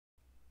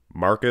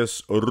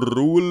Markus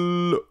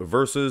Ruhl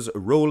versus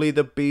Roelly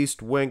the Beast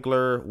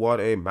Winklaar. What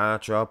a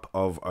matchup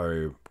of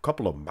a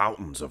couple of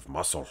mountains of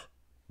muscle.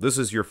 This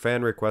is your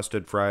fan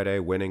requested Friday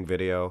winning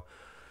video.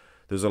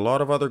 There's a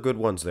lot of other good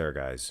ones there,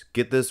 guys.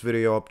 Get this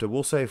video up to,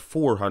 we'll say,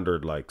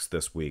 400 likes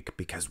this week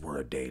because we're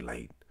a day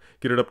late.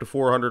 Get it up to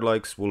 400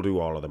 likes, we'll do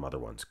all of them other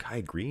ones.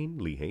 Kai Green,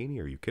 Lee Haney,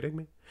 are you kidding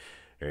me?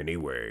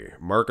 Anyway,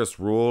 Markus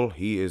Ruhl,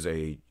 he is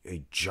a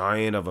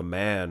giant of a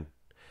man.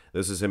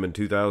 This is him in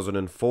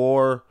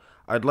 2004.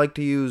 I'd like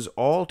to use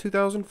all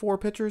 2004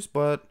 pictures,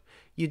 but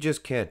you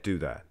just can't do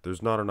that.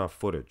 There's not enough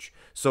footage.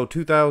 So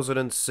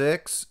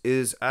 2006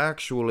 is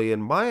actually,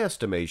 in my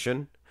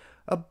estimation,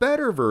 a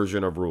better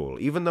version of Ruhl,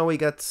 even though he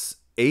got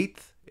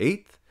eighth,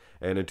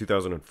 and in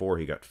 2004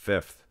 he got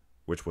 5th,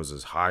 which was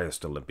his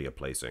highest Olympia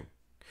placing.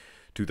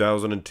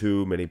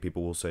 2002, many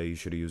people will say you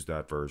should have used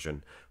that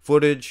version.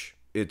 Footage,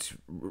 it's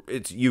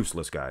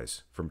useless,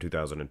 guys, from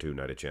 2002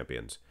 Night of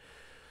Champions.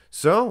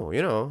 So,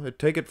 you know,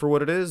 take it for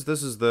what it is.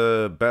 This is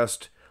the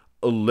best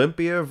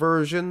Olympia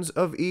versions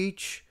of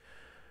each,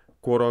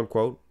 quote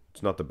unquote.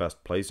 It's not the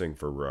best placing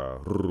for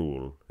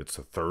Ruhl. It's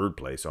the 3rd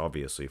place,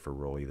 obviously, for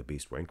Roelly the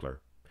Beast Winklaar.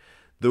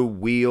 The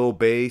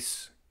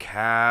wheelbase,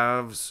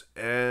 calves,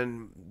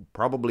 and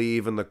probably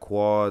even the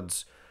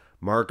quads.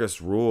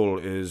 Markus Ruhl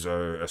is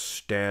a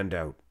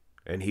standout,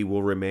 and he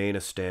will remain a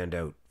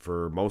standout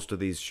for most of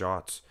these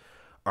shots.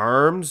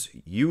 Arms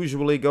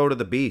usually go to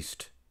the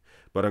Beast.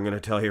 But I'm going to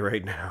tell you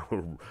right now,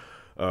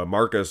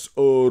 Markus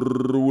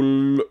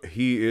Ruhl,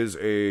 he is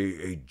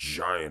a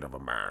giant of a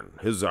man.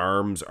 His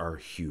arms are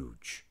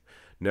huge.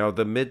 Now,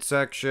 the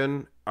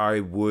midsection, I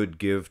would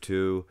give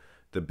to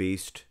the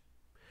Beast.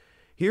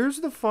 Here's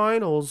the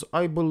finals,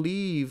 I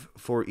believe,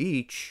 for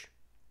each.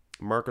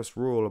 Markus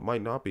Ruhl, it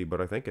might not be, but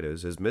I think it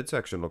is. His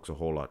midsection looks a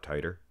whole lot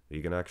tighter.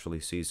 You can actually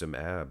see some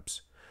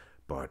abs.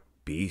 But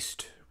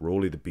Beast,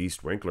 Roelly the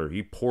Beast Winklaar,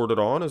 he poured it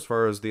on as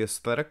far as the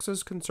aesthetics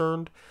is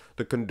concerned.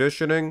 The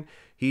conditioning,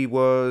 he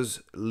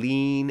was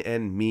lean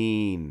and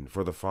mean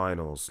for the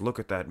finals. Look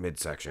at that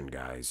midsection,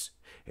 guys.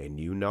 And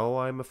you know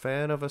I'm a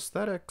fan of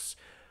aesthetics,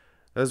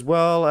 as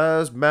well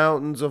as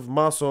mountains of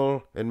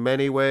muscle. In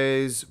many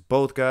ways,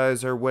 both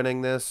guys are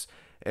winning this,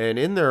 and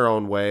in their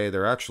own way,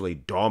 they're actually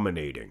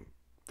dominating.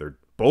 They're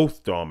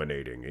both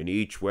dominating in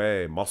each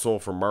way. Muscle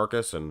for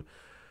Markus and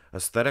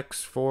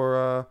aesthetics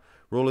for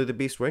Roelly the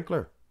Beast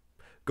Winklaar.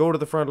 Go to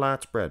the front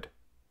lat spread.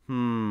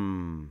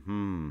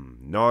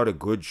 Not a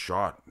good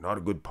shot. Not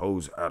a good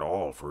pose at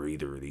all for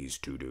either of these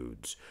two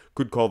dudes.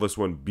 Could call this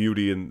one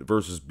Beauty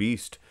versus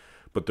Beast,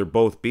 but they're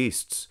both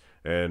beasts.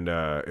 And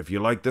if you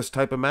like this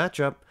type of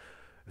matchup,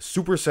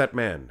 Superset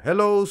Man.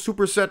 Hello,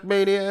 Superset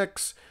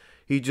Maniacs.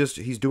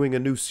 He's doing a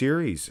new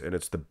series, and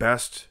it's the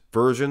best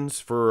versions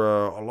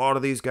for a lot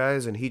of these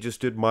guys, and he just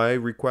did my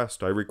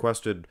request. I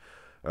requested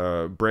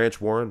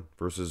Branch Warren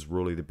versus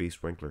Roelly the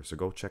Beast Winklaar, so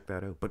go check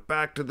that out. But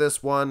back to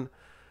this one.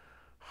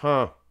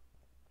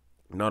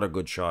 Not a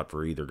good shot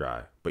for either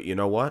guy. But you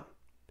know what?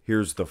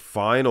 Here's the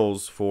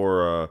finals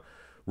for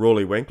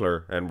Roelly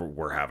Winklaar, and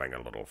we're having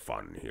a little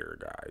fun here,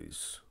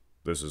 guys.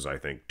 This is, I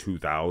think,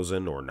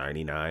 2000 or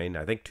 99.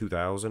 I think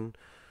 2000.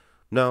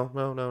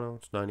 No.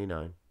 It's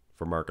 99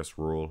 for Markus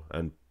Ruhl.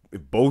 And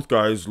both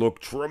guys look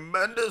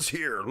tremendous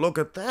here. Look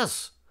at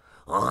this.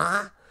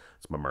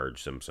 It's my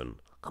Marge Simpson.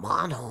 Come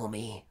on,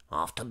 homie.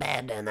 Off to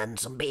bed and then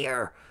some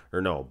beer.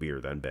 Or no, beer,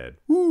 then bed.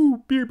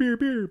 Woo, beer,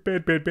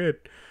 bed.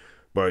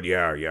 But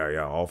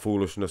yeah. All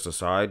foolishness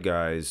aside,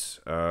 guys,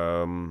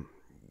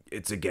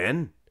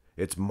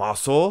 it's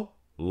muscle,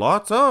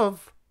 lots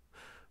of,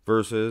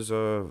 versus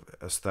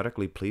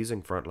aesthetically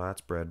pleasing front lat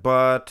spread.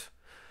 But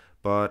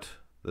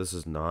this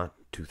is not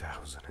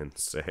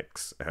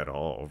 2006 at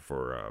all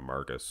for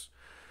Markus.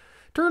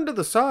 Turn to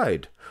the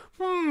side.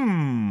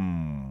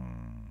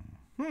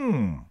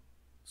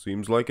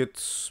 Seems like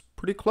it's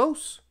pretty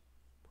close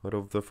out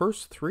of the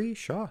first 3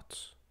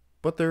 shots.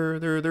 But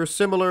they're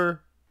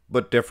similar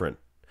but different.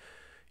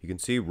 You can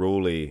see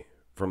Roelly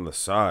from the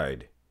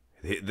side.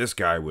 This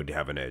guy would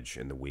have an edge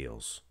in the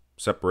wheels.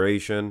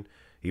 Separation,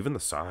 even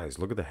the size.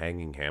 Look at the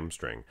hanging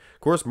hamstring.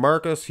 Of course,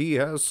 Markus, he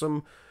has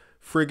some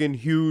friggin'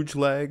 huge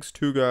legs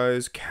too,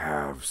 guys.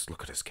 Calves.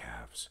 Look at his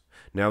calves.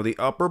 Now, the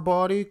upper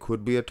body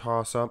could be a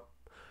toss-up.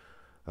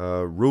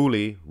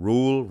 Roelly,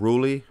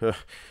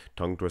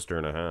 tongue twister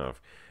and a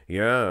half.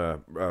 Yeah,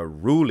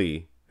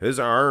 Roelly, his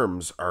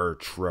arms are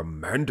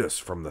tremendous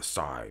from the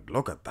side.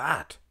 Look at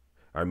that.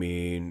 I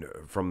mean,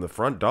 from the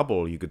front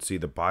double, you could see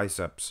the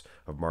biceps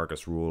of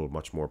Markus Ruhl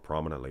much more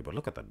prominently. But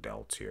look at the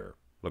delts here.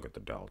 Look at the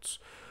delts.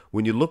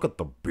 When you look at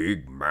the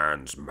big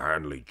man's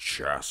manly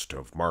chest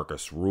of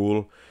Markus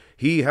Ruhl,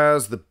 he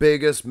has the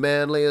biggest,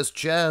 manliest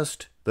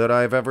chest that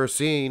I've ever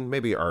seen.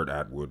 Maybe Art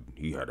Atwood,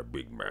 he had a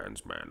big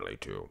man's manly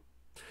too.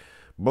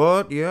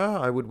 But yeah,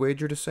 I would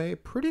wager to say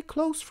pretty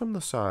close from the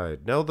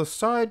side. Now the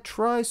side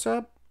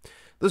tricep,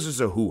 this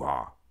is a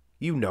hoo-ha.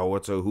 You know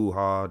it's a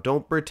hoo-ha.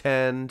 Don't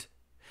pretend.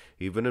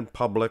 Even in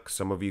public,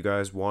 some of you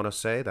guys want to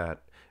say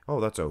that. Oh,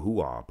 that's a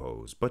hoo-ha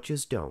pose. But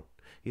yous don't.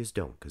 Yous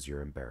don't because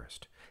you're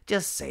embarrassed.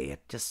 Just say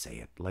it. Just say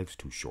it. Life's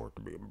too short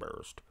to be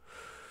embarrassed.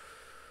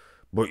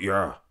 But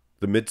yeah,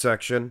 the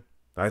midsection,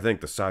 I think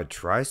the side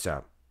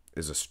tricep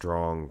is a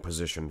strong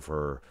position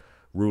for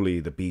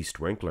Roelly the Beast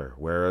Winklaar,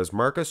 whereas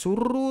Markus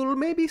Ruhl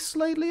may be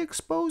slightly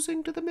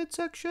exposing to the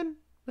midsection.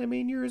 I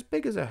mean, you're as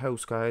big as a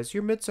house, guys.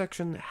 Your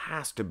midsection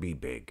has to be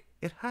big.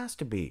 It has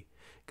to be.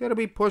 Gotta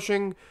be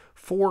pushing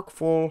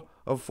forkful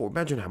of food.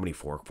 Imagine how many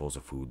forkfuls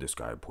of food this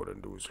guy put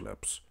into his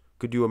lips.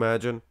 Could you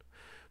imagine?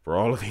 For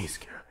all of these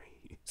guys.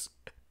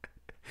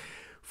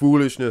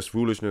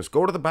 Foolishness.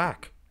 Go to the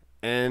back.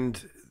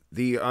 And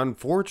the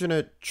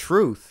unfortunate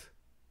truth,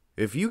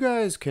 if you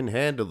guys can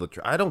handle the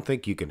truth, I don't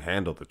think you can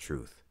handle the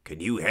truth. Can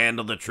you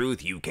handle the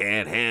truth? You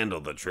can't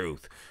handle the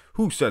truth.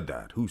 Who said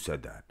that?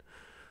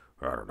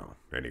 I don't know.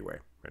 Anyway.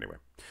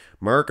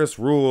 Markus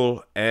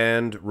Ruhl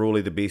and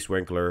Roelly the Beast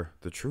Winklaar,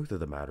 the truth of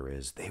the matter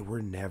is they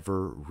were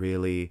never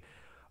really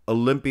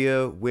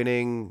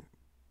Olympia-winning,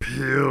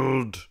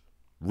 peeled,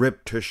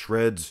 ripped to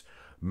shreds,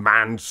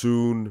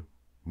 Monsoon,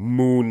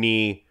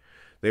 Mooney.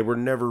 They were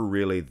never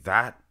really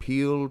that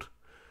peeled.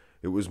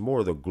 It was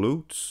more the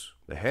glutes.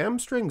 The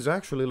hamstrings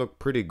actually look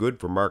pretty good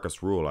for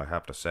Markus Ruhl, I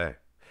have to say.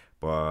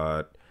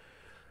 But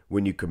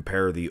when you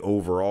compare the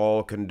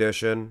overall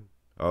condition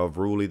of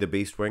Roelly the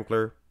Beast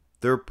Winklaar,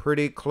 they're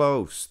pretty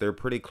close.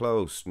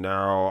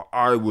 Now,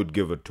 I would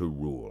give it to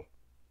Ruhl,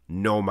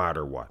 no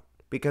matter what,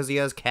 because he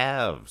has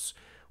calves.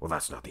 Well,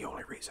 that's not the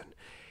only reason.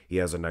 He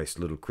has a nice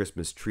little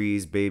Christmas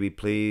trees, baby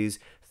please,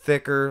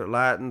 thicker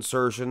lat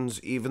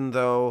insertions, even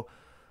though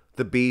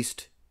the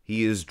Beast,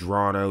 he is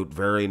drawn out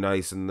very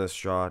nice in this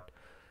shot.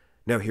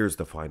 Now, here's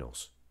the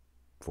finals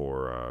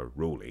for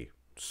Roelly.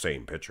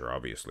 Same picture,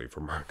 obviously, for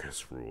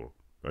Markus Ruhl.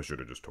 I should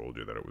have just told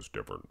you that it was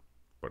different.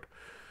 But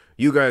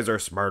you guys are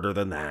smarter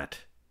than that.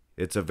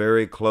 It's a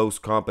very close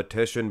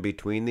competition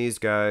between these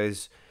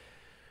guys.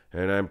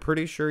 And I'm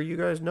pretty sure you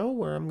guys know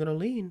where I'm going to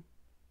lean.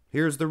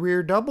 Here's the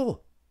rear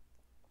double.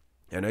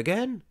 And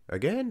again,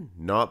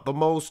 not the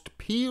most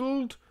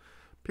peeled.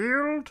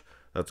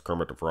 That's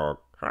Kermit the Frog.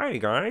 Hi,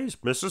 guys,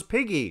 Mrs.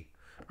 Piggy.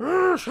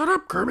 Shut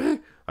up,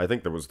 Kermit. I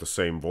think that was the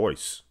same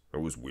voice. It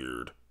was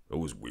weird.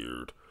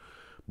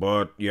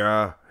 But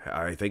yeah,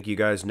 I think you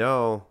guys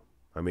know.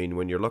 I mean,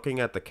 when you're looking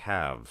at the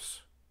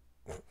calves,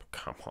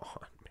 come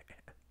on,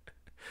 man.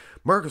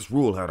 Markus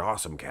Ruhl had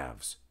awesome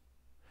calves.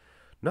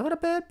 Not a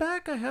bad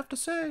back, I have to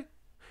say.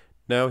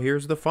 Now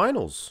here's the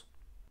finals.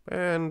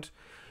 And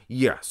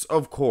yes,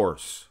 of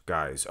course,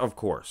 guys, of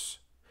course.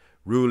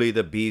 Roelly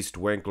the Beast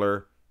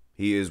Winklaar,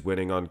 he is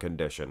winning on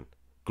condition.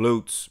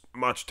 Glutes,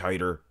 much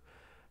tighter.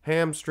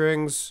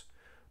 Hamstrings,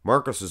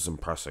 Markus is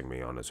impressing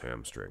me on his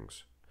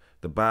hamstrings.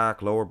 The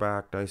back, lower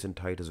back, nice and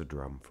tight as a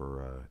drum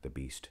for the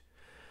Beast.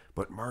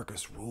 But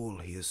Markus Ruhl,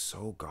 he is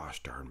so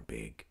gosh darn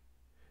big.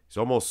 He's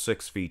almost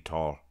 6 feet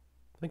tall.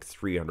 I think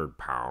 300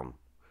 pounds.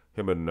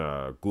 Him and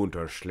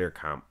Gunther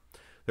Schlierkamp.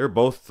 They're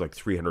both like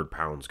 300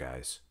 pounds,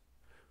 guys.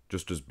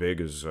 Just as big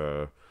as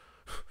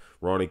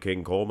Ronnie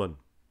King Coleman.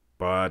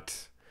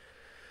 But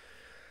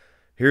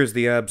here's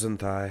the abs and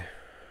thigh.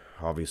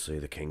 Obviously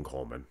the King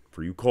Coleman.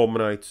 For you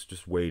Colemanites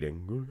just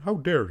waiting, how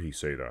dare he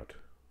say that?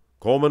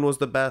 Coleman was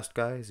the best,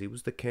 guys. He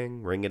was the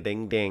king.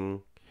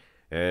 Ring-a-ding-ding.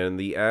 And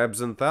the abs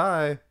and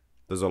thigh,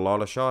 there's a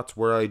lot of shots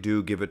where I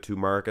do give it to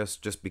Markus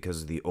just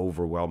because of the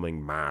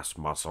overwhelming mass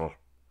muscle.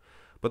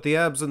 But the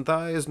abs and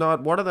thigh is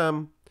not one of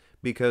them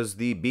because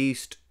the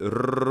Beast,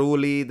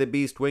 Roelly the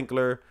Beast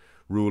Winklaar,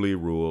 Roelly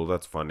Ruhl,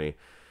 that's funny.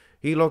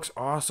 He looks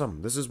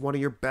awesome. This is one of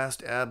your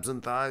best abs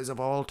and thighs of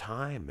all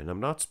time. And I'm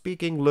not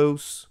speaking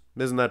loose.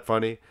 Isn't that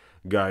funny?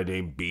 Guy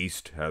named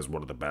Beast has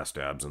one of the best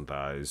abs and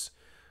thighs.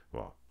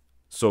 Well,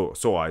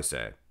 so I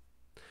say.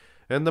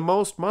 And the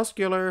most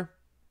muscular,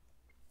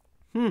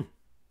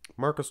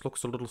 Markus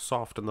looks a little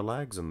soft in the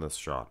legs in this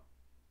shot.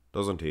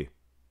 Doesn't he?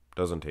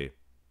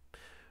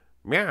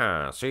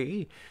 Yeah,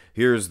 see?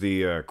 Here's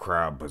the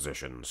crab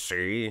position,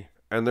 see?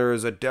 And there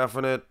is a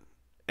definite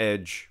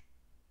edge.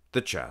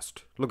 The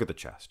chest. Look at the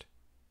chest.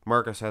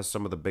 Markus has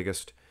some of the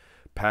biggest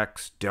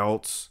pecs,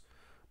 delts.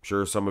 I'm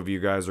sure some of you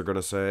guys are going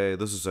to say,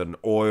 this is an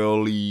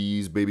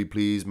oilies, baby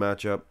please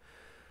matchup.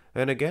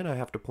 And again, I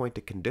have to point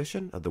to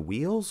condition of the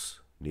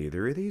wheels.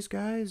 Neither of these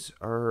guys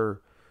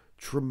are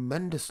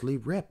tremendously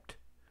ripped.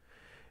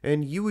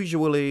 And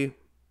usually,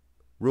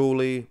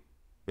 Roelly,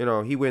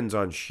 he wins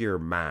on sheer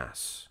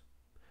mass.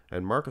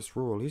 And Markus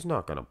Ruhl, he's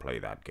not going to play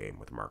that game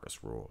with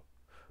Markus Ruhl.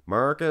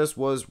 Markus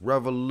was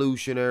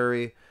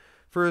revolutionary.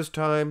 For his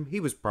time, he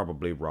was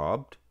probably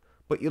robbed.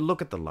 But you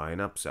look at the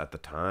lineups at the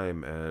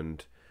time,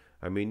 and,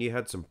 I mean, you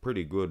had some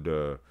pretty good,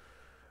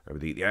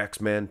 the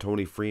X-Man,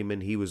 Tony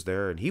Freeman, he was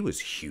there, and he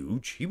was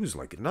huge. He was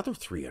like another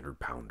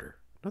 300-pounder.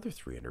 Another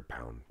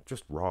 300-pound,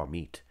 just raw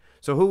meat.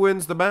 So who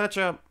wins the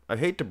matchup? I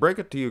hate to break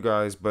it to you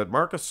guys, but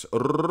Markus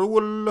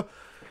Ruhl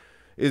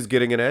is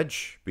getting an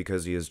edge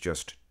because he is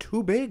just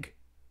too big.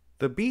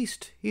 The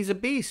Beast, he's a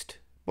beast.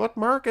 But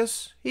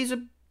Markus, he's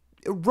a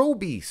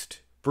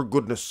roe-beast, for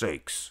goodness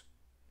sakes.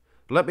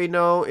 Let me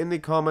know in the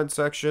comment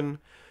section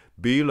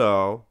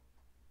below.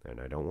 And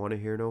I don't want to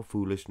hear no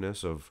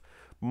foolishness of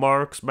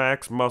Mark's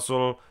Max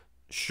Muscle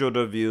should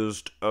have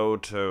used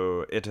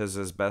O2. It is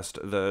his best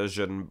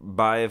version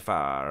by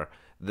far.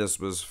 This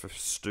was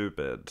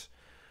stupid.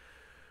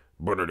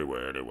 But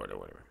anyway.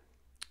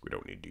 We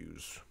don't need to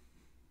use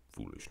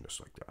foolishness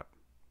like that.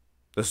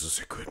 This is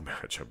a good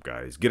matchup,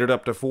 guys. Get it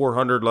up to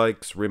 400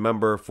 likes.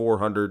 Remember,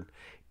 400.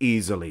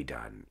 Easily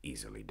done.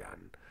 Easily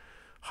done.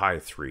 High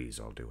threes,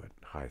 I'll do it.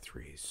 High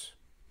threes.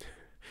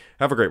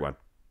 Have a great one.